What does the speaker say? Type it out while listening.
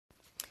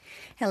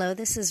Hello,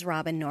 this is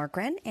Robin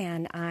Norgren,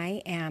 and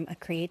I am a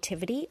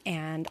creativity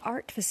and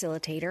art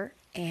facilitator.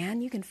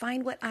 And you can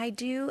find what I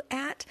do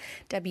at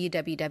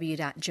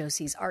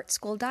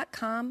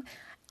www.josiesartschool.com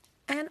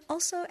and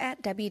also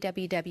at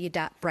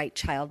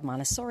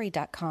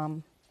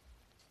www.brightchildmontessori.com.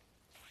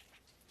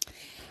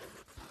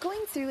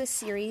 Going through a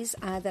series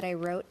that I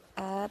wrote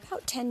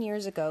about 10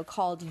 years ago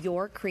called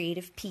Your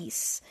Creative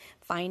Peace,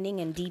 Finding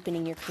and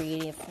Deepening Your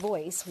Creative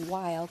Voice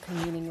While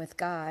Communing with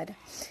God.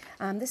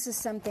 This is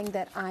something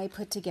that I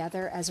put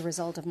together as a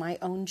result of my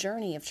own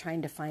journey of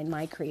trying to find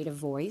my creative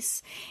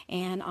voice.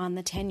 And on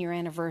the 10-year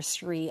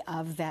anniversary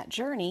of that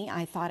journey,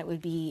 I thought it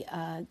would be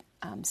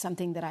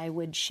something that I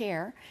would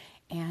share.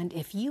 And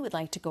if you would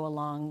like to go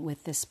along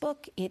with this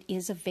book, it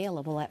is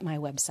available at my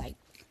website.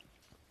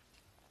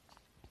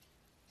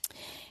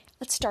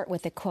 Let's start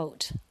with a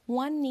quote.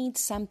 One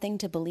needs something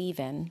to believe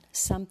in,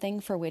 something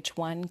for which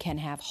one can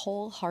have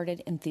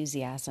wholehearted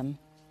enthusiasm.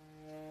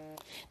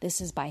 This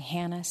is by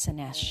Hannah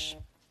Senesh.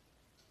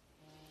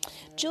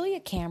 Julia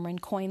Cameron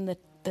coined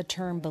the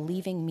term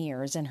believing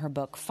mirrors in her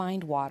book,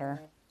 Find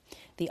Water,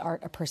 The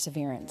Art of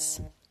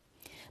Perseverance.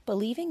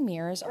 Believing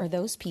mirrors are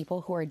those people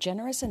who are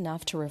generous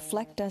enough to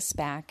reflect us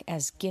back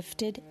as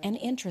gifted and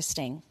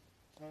interesting.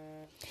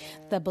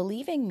 The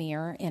believing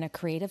mirror in a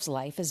creative's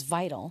life is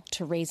vital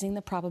to raising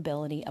the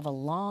probability of a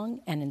long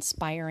and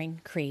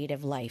inspiring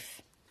creative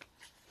life.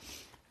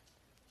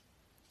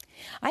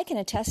 I can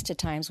attest to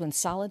times when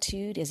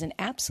solitude is an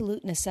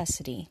absolute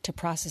necessity to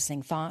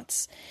processing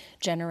thoughts,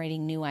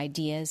 generating new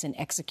ideas, and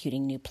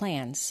executing new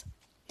plans.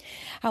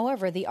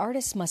 However, the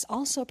artist must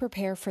also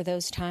prepare for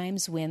those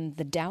times when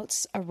the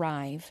doubts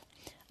arrive,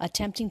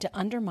 attempting to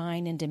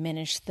undermine and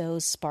diminish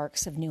those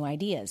sparks of new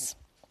ideas.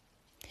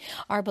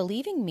 Our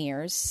believing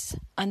mirrors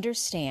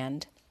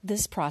understand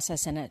this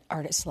process in an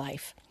artist's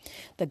life,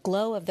 the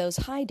glow of those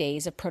high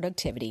days of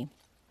productivity,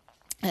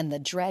 and the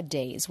dread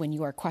days when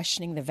you are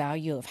questioning the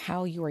value of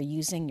how you are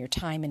using your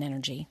time and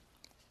energy.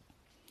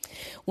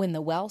 When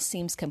the well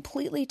seems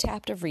completely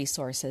tapped of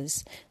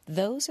resources,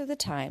 those are the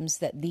times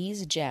that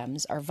these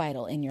gems are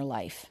vital in your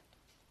life.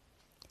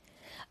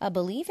 A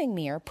believing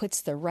mirror puts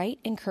the right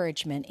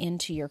encouragement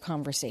into your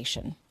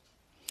conversation.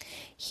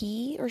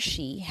 He or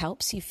she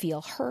helps you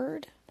feel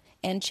heard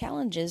and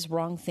challenges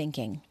wrong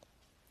thinking.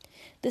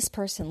 This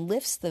person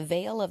lifts the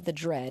veil of the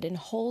dread and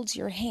holds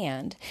your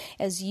hand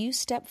as you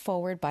step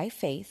forward by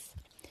faith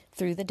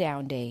through the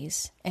down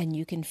days, and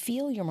you can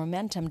feel your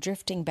momentum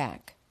drifting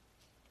back.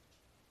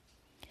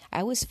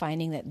 I was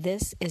finding that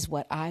this is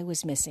what I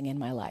was missing in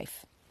my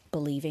life,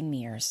 believing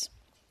mirrors.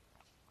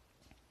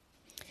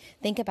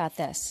 Think about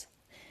this.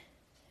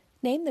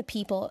 Name the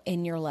people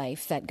in your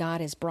life that God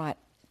has brought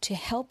to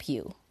help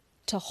you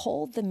to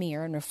hold the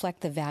mirror and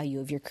reflect the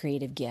value of your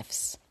creative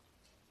gifts.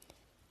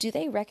 Do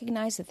they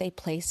recognize that they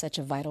play such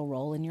a vital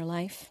role in your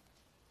life?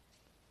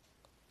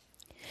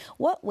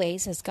 What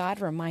ways has God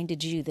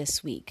reminded you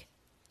this week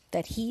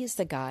that He is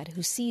the God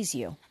who sees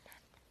you?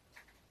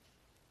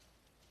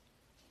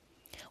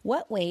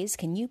 What ways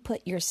can you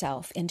put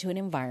yourself into an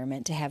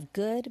environment to have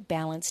good,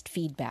 balanced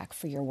feedback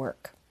for your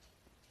work?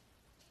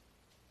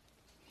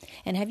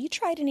 And have you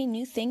tried any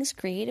new things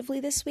creatively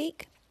this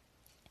week?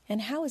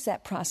 And how has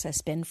that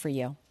process been for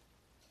you?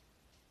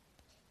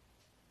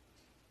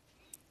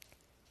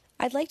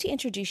 I'd like to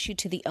introduce you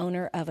to the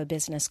owner of a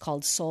business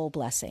called Soul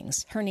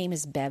Blessings. Her name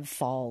is Bev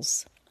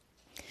Falls.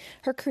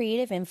 Her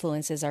creative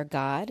influences are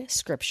God,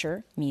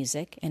 scripture,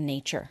 music, and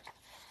nature.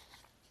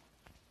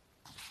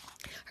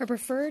 Her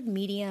preferred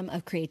medium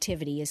of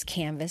creativity is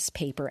canvas,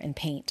 paper, and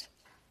paint.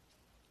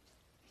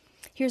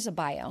 Here's a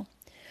bio.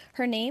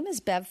 Her name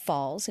is Bev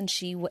Falls, and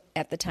she,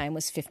 at the time,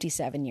 was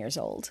 57 years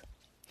old.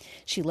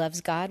 She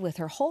loves God with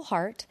her whole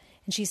heart,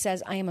 and she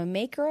says, I am a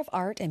maker of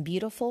art and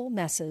beautiful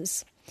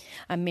messes.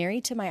 I'm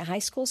married to my high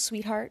school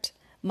sweetheart,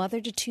 mother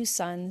to 2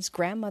 sons,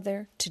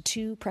 grandmother to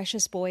 2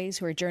 precious boys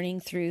who are journeying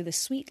through the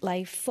sweet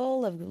life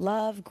full of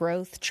love,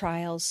 growth,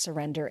 trials,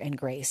 surrender, and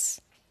grace.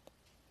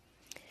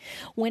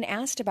 When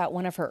asked about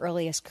one of her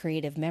earliest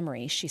creative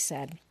memories, she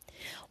said,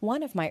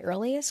 one of my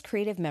earliest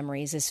creative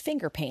memories is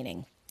finger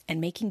painting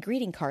and making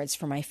greeting cards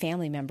for my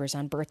family members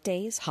on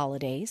birthdays,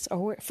 holidays,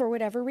 or for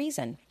whatever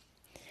reason.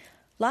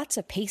 Lots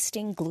of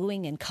pasting,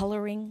 gluing, and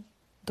coloring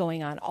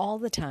going on all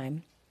the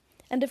time.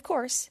 And of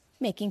course,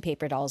 making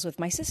paper dolls with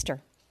my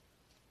sister.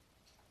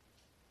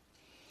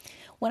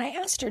 When I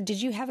asked her,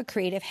 did you have a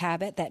creative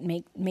habit that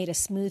made a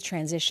smooth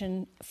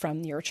transition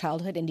from your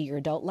childhood into your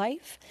adult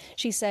life?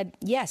 She said,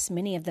 yes,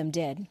 many of them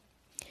did.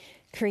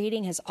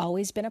 Creating has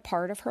always been a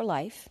part of her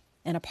life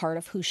and a part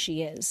of who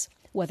she is,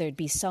 whether it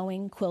be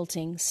sewing,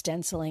 quilting,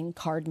 stenciling,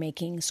 card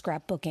making,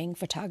 scrapbooking,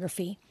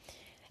 photography,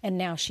 and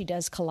now she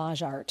does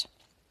collage art.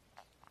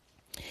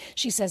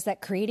 She says that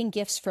creating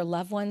gifts for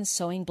loved ones,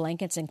 sewing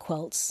blankets and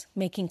quilts,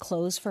 making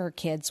clothes for her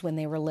kids when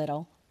they were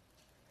little,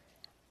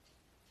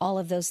 all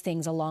of those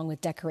things along with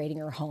decorating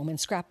her home and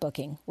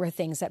scrapbooking were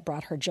things that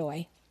brought her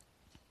joy.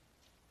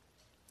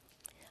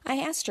 I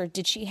asked her,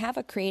 did she have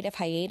a creative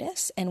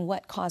hiatus and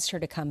what caused her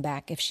to come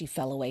back if she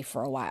fell away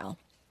for a while?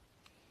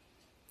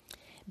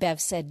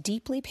 Bev said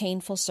deeply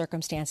painful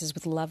circumstances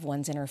with loved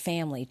ones in her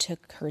family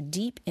took her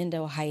deep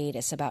into a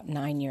hiatus about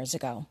 9 years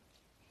ago.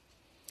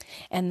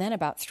 And then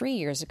about 3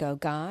 years ago,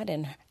 God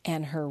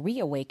and her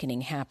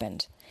reawakening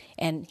happened,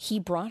 and he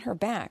brought her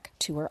back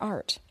to her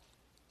art.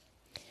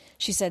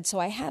 She said, so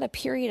I had a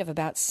period of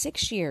about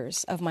 6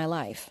 years of my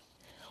life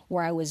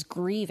where I was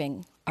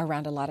grieving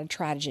around a lot of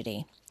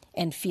tragedy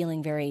and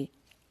feeling very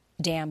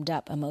dammed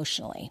up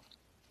emotionally.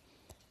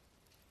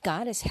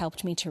 God has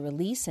helped me to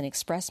release and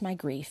express my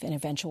grief and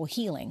eventual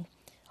healing.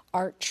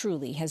 Art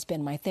truly has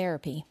been my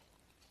therapy.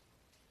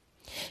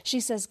 She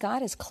says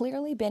God has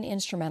clearly been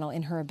instrumental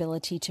in her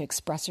ability to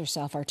express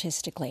herself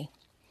artistically.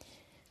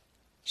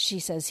 She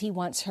says he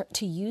wants her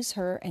to use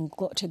her and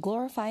to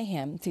glorify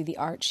him through the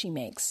art she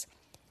makes,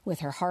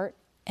 with her heart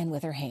and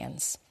with her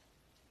hands.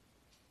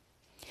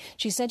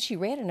 She said she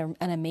read an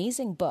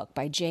amazing book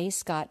by J.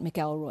 Scott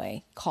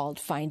McElroy called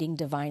Finding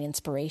Divine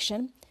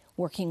Inspiration,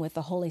 Working with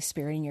the Holy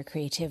Spirit in Your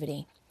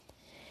Creativity.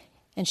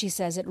 And she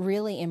says it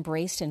really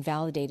embraced and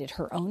validated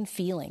her own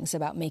feelings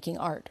about making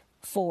art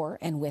for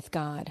and with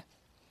God.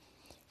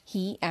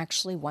 He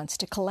actually wants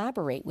to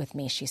collaborate with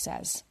me, she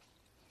says.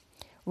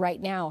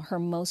 Right now, her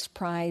most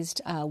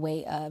prized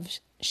way of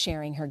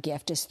sharing her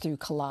gift is through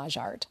collage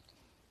art.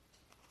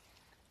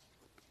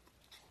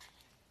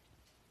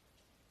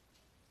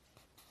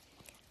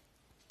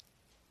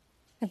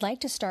 I'd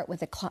like to start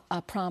with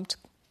a prompt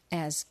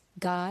as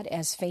God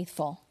as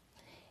faithful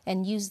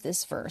and use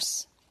this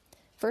verse.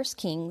 1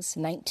 Kings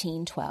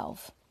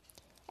 19:12.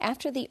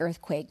 After the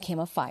earthquake came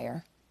a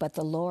fire, but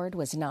the Lord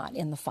was not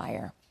in the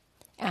fire.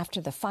 After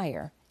the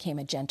fire came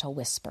a gentle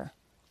whisper.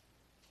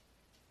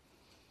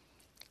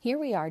 Here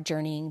we are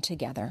journeying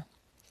together,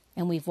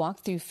 and we've walked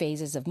through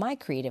phases of my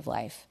creative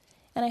life,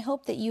 and I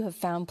hope that you have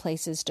found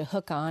places to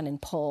hook on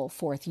and pull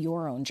forth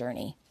your own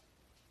journey.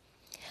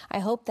 I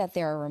hope that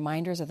there are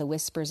reminders of the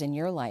whispers in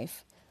your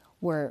life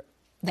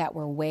that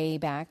were way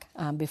back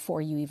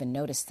before you even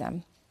noticed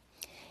them.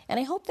 And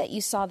I hope that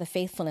you saw the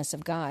faithfulness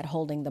of God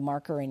holding the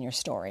marker in your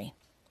story.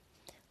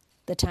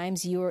 The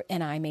times you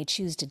and I may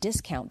choose to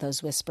discount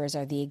those whispers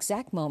are the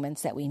exact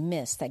moments that we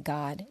miss that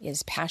God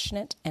is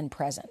passionate and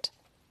present.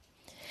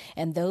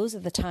 And those are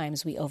the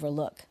times we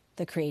overlook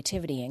the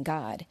creativity in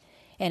God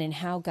and in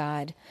how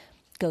God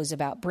goes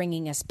about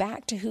bringing us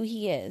back to who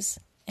he is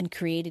and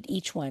created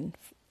each one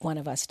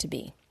of us to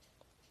be,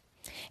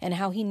 and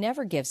how he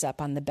never gives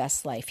up on the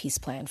best life he's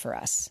planned for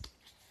us.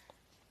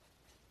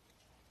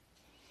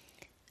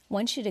 I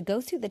want you to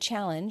go through the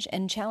challenge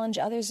and challenge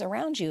others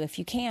around you, if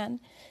you can,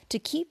 to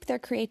keep their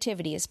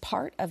creativity as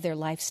part of their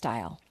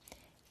lifestyle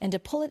and to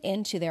pull it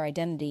into their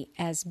identity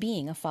as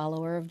being a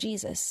follower of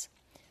Jesus,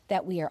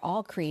 that we are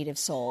all creative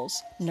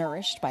souls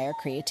nourished by our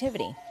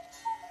creativity.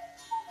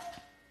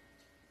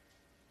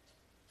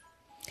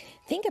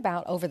 Think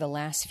about over the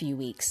last few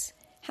weeks,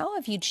 how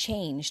have you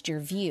changed your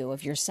view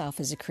of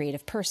yourself as a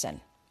creative person?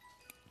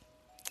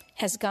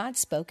 Has God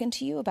spoken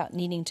to you about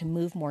needing to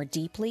move more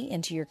deeply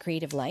into your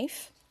creative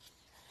life?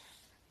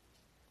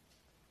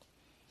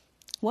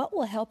 What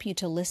will help you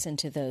to listen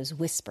to those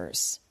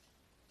whispers?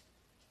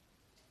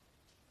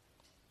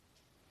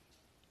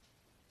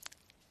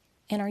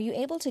 And are you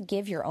able to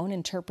give your own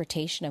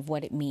interpretation of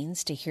what it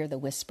means to hear the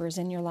whispers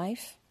in your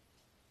life?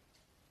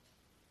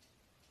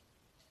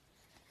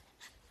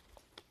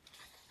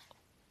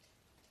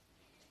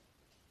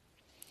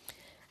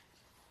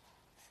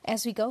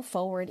 As we go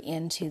forward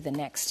into the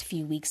next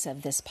few weeks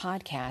of this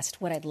podcast,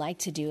 what I'd like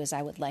to do is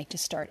I would like to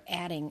start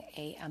adding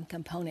a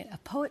component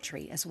of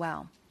poetry as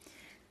well.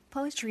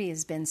 Poetry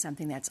has been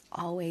something that's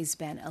always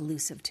been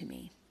elusive to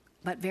me,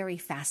 but very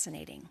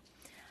fascinating.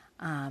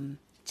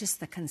 Just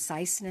the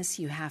conciseness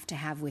you have to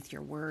have with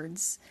your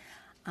words,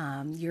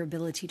 your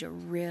ability to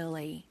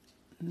really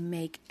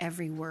make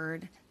every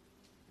word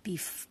be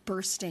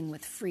bursting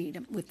with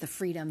freedom, with the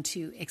freedom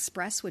to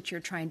express what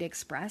you're trying to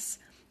express,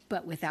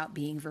 but without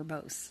being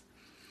verbose.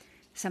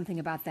 Something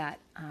about that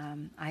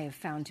I have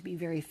found to be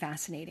very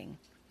fascinating.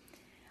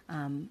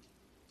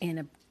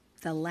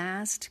 The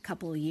last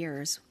couple of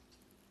years,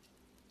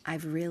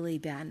 I've really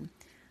been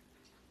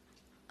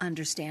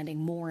understanding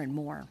more and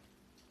more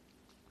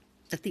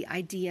that the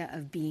idea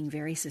of being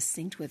very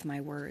succinct with my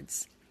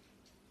words,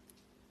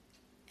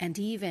 and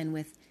even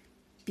with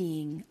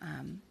being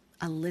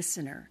a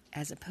listener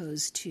as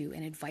opposed to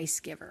an advice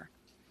giver,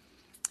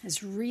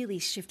 has really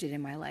shifted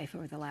in my life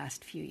over the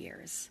last few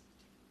years.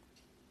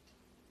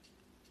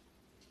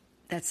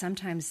 That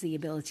sometimes the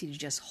ability to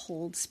just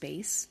hold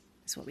space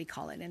is what we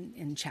call it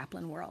in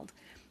chaplain world,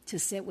 to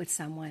sit with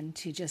someone,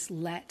 to just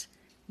let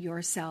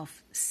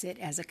yourself sit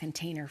as a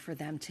container for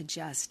them to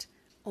just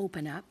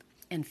open up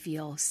and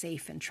feel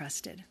safe and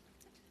trusted,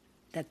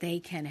 that they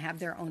can have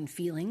their own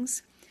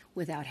feelings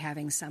without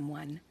having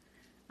someone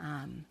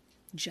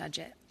judge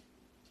it.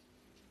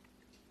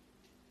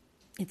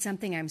 It's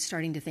something I'm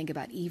starting to think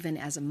about even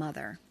as a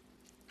mother,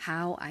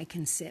 how I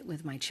can sit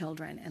with my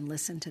children and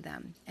listen to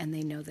them, and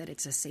they know that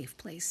it's a safe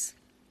place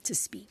to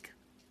speak.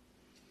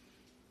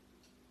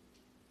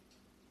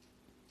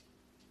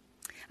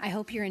 I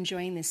hope you're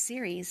enjoying this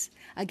series.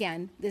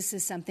 Again, this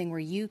is something where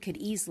you could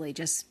easily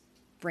just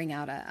bring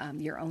out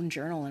your own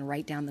journal and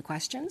write down the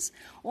questions.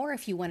 Or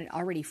if you want it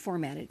already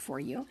formatted for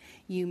you,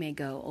 you may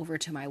go over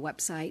to my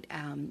website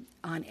on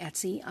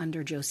Etsy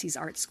under Josie's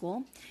Art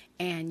School,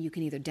 and you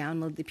can either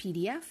download the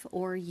PDF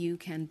or you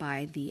can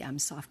buy the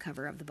soft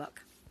cover of the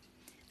book.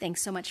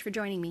 Thanks so much for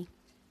joining me.